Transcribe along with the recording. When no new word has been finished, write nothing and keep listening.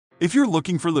If you're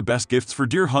looking for the best gifts for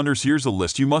deer hunters, here's a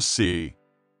list you must see.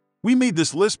 We made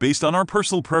this list based on our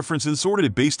personal preference and sorted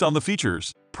it based on the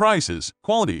features, prices,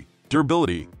 quality,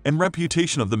 durability, and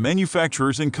reputation of the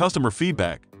manufacturers and customer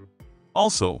feedback.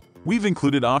 Also, we've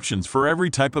included options for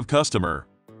every type of customer.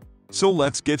 So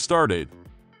let's get started.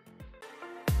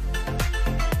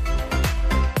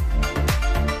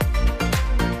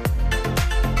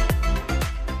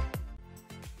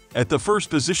 At the first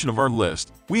position of our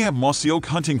list, we have Mossy Oak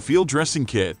Hunting Field Dressing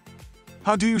Kit.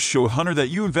 How do you show a hunter that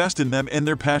you invest in them and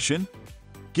their passion?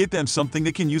 Get them something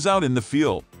they can use out in the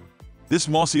field. This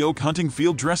Mossy Oak Hunting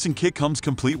Field Dressing Kit comes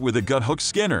complete with a gut hook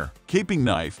skinner, caping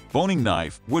knife, boning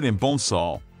knife, wood and bone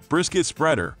saw, brisket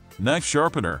spreader, knife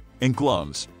sharpener, and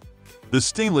gloves. The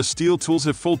stainless steel tools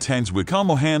have full tangs with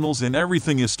combo handles, and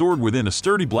everything is stored within a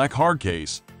sturdy black hard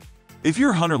case. If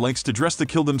your hunter likes to dress to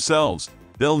kill themselves,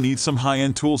 they'll need some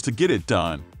high-end tools to get it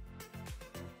done.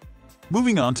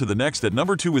 Moving on to the next at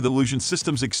number 2 with Illusion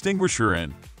Systems Extinguisher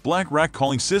and Black Rack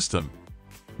Calling System.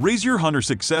 Raise your hunter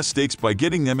success stakes by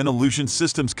getting them an Illusion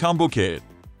Systems Combo Kit.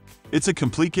 It's a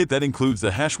complete kit that includes the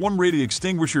 #1 rated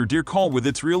extinguisher deer call with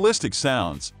its realistic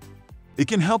sounds. It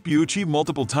can help you achieve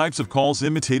multiple types of calls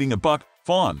imitating a buck,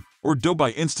 fawn, or doe by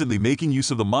instantly making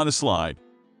use of the monoslide.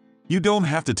 You don't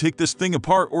have to take this thing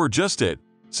apart or adjust it,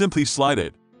 simply slide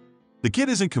it. The kit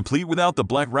isn't complete without the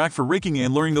black rack for raking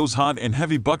and luring those hot and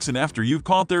heavy bucks in after you've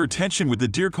caught their attention with the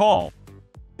deer call.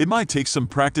 It might take some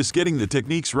practice getting the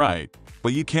techniques right,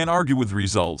 but you can't argue with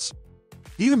results.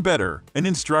 Even better, an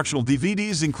instructional DVD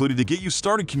is included to get you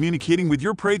started communicating with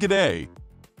your prey today.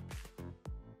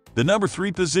 The number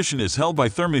 3 position is held by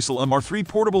Thermacell MR3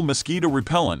 Portable Mosquito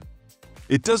Repellent.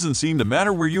 It doesn't seem to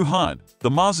matter where you hunt,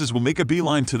 the mosses will make a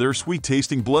beeline to their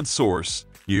sweet-tasting blood source,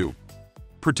 you.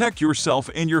 Protect yourself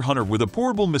and your hunter with a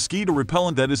portable mosquito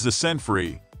repellent that is the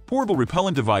scent-free, portable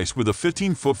repellent device with a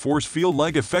 15-foot force field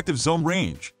leg effective zone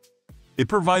range. It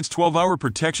provides 12-hour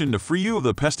protection to free you of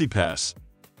the pesky pests.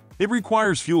 It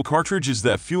requires fuel cartridges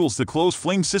that fuels the closed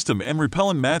flame system and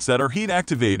repellent mats that are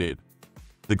heat-activated.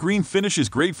 The green finish is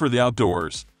great for the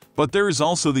outdoors, but there is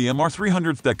also the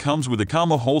MR300 that comes with a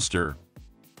combo holster.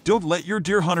 Don't let your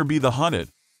deer hunter be the hunted.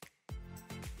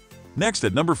 Next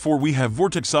at number 4 we have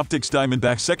Vortex Optics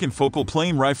Diamondback Second Focal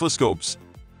Plane Riflescopes.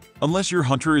 Unless your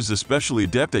hunter is especially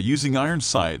adept at using iron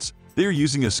sights, they are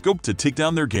using a scope to take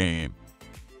down their game.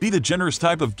 Be the generous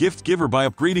type of gift giver by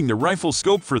upgrading the rifle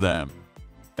scope for them.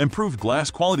 Improved glass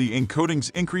quality and coatings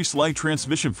increase light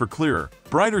transmission for clearer,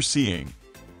 brighter seeing.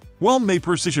 Well-made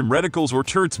precision reticles or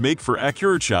turrets make for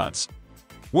accurate shots.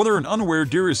 Whether an unaware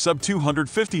deer is sub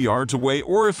 250 yards away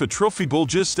or if a trophy bull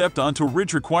just stepped onto a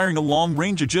ridge requiring a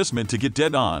long-range adjustment to get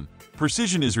dead on,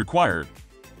 precision is required.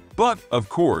 But, of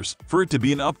course, for it to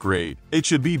be an upgrade, it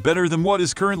should be better than what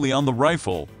is currently on the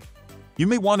rifle. You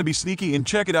may want to be sneaky and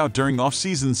check it out during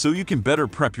off-season so you can better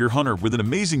prep your hunter with an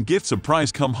amazing gift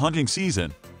surprise come hunting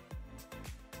season.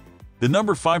 The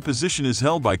number 5 position is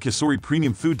held by COSORI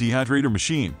Premium Food Dehydrator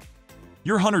Machine.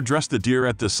 Your hunter dressed the deer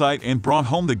at the site and brought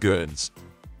home the goods.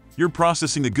 You're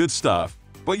processing the good stuff,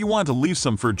 but you want to leave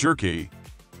some for jerky.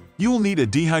 You'll need a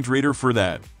dehydrator for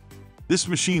that. This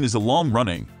machine is a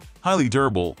long-running, highly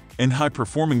durable, and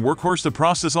high-performing workhorse to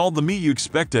process all the meat you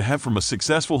expect to have from a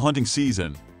successful hunting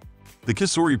season. The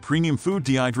COSORI Premium Food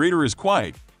Dehydrator is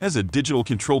quiet, has a digital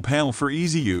control panel for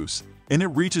easy use, and it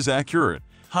reaches accurate,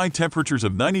 high temperatures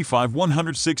of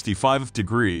 95–165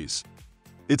 degrees.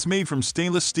 It's made from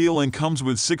stainless steel and comes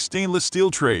with 6 stainless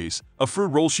steel trays, a fruit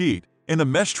roll sheet, and a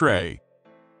mesh tray.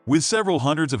 With several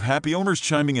hundreds of happy owners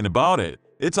chiming in about it,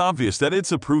 it's obvious that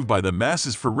it's approved by the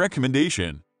masses for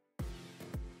recommendation.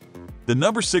 The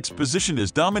number 6 position is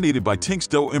dominated by Tinks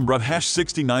Doe-in-Rut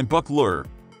 #69 Buck Lure.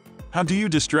 How do you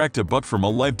distract a buck from a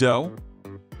live doe?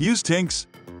 Use Tinks.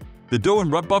 The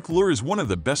Doe-in-Rut Buck Lure is one of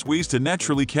the best ways to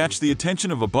naturally catch the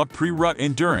attention of a buck pre-rut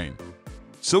and during.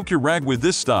 Soak your rag with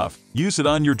this stuff, use it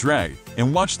on your drag,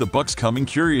 and watch the bucks coming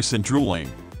curious and drooling.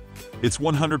 It's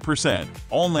 100%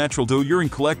 all-natural doe urine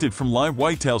collected from live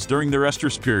whitetails during their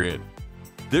estrus period.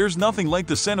 There's nothing like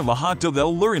the scent of a hot doe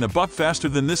that'll lure in a buck faster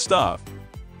than this stuff.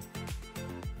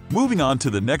 Moving on to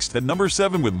the next at number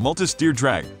 7 with Multus Deer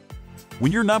Drag.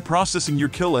 When you're not processing your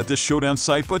kill at this showdown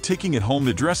site but taking it home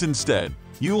to dress instead,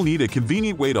 you'll need a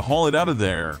convenient way to haul it out of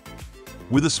there.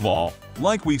 With a small,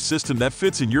 lightweight system that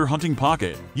fits in your hunting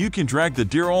pocket, you can drag the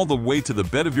deer all the way to the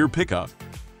bed of your pickup.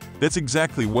 That's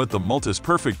exactly what the Multus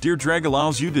Perfect Deer Drag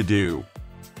allows you to do.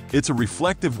 It's a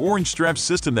reflective orange strap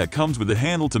system that comes with a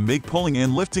handle to make pulling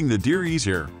and lifting the deer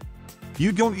easier.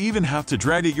 You don't even have to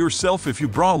drag it yourself if you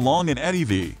brought along an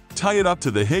ATV, tie it up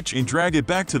to the hitch and drag it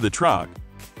back to the truck.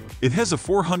 It has a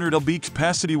 400 lb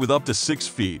capacity with up to 6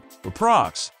 feet,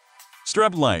 approx.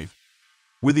 Strap life.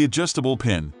 With the adjustable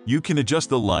pin, you can adjust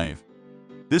the life.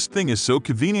 This thing is so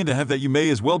convenient to have that you may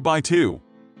as well buy two.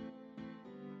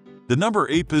 The number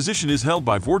 8 position is held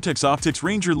by Vortex Optics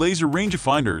Ranger Laser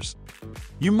Rangefinders.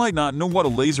 You might not know what a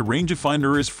laser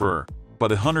rangefinder is for,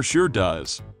 but a hunter sure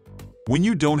does. When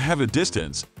you don't have a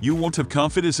distance, you won't have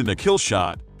confidence in a kill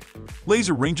shot.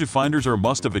 Laser rangefinders are a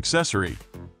must-have accessory.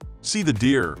 See the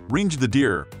deer, range the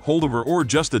deer, hold over or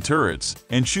adjust the turrets,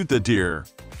 and shoot the deer.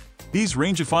 These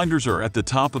rangefinders are at the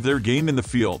top of their game in the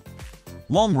field.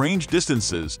 Long-range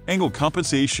distances, angle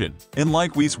compensation, and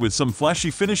lightweights with some flashy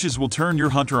finishes will turn your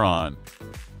hunter on.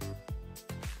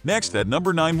 Next, at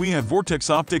number 9, we have Vortex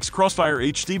Optics Crossfire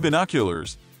HD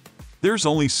Binoculars. There's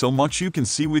only so much you can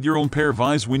see with your own pair of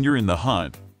eyes when you're in the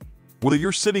hunt. Whether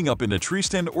you're sitting up in a tree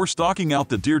stand or stalking out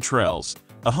the deer trails,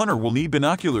 a hunter will need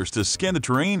binoculars to scan the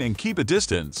terrain and keep a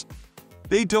distance.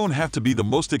 They don't have to be the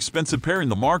most expensive pair in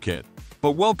the market,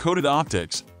 but well-coated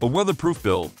optics, a weatherproof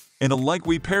build, and a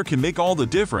lightweight pair can make all the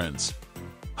difference.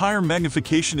 Higher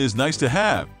magnification is nice to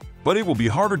have, but it will be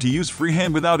harder to use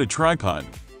freehand without a tripod.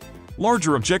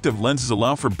 Larger objective lenses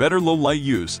allow for better low-light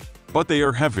use, but they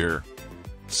are heavier.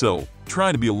 So,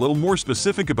 try to be a little more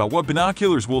specific about what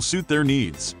binoculars will suit their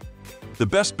needs. The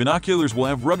best binoculars will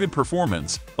have rugged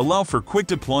performance, allow for quick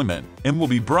deployment, and will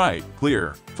be bright,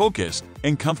 clear, focused,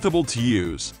 and comfortable to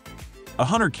use. A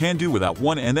hunter can't do without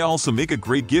one, and they also make a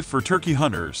great gift for turkey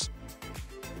hunters.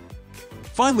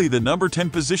 Finally, the number 10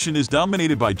 position is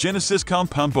dominated by Genesis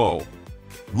Compound Bow.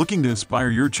 Looking to inspire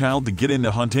your child to get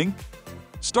into hunting?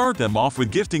 Start them off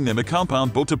with gifting them a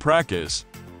compound bow to practice.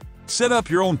 Set up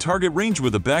your own target range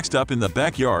with a backstop in the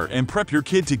backyard and prep your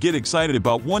kid to get excited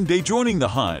about one day joining the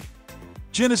hunt.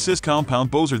 Genesis Compound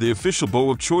Bows are the official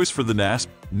bow of choice for the NASP,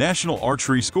 National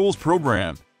Archery Schools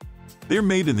program. They're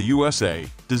made in the USA,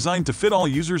 designed to fit all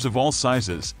users of all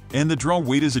sizes, and the draw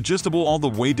weight is adjustable all the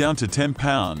way down to 10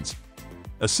 pounds.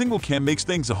 A single cam makes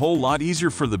things a whole lot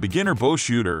easier for the beginner bow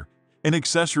shooter, and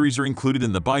accessories are included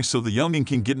in the buy so the youngin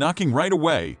can get knocking right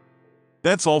away.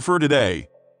 That's all for today.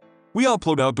 We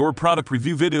upload outdoor product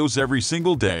review videos every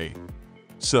single day.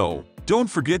 So, don't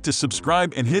forget to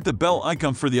subscribe and hit the bell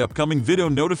icon for the upcoming video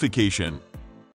notification.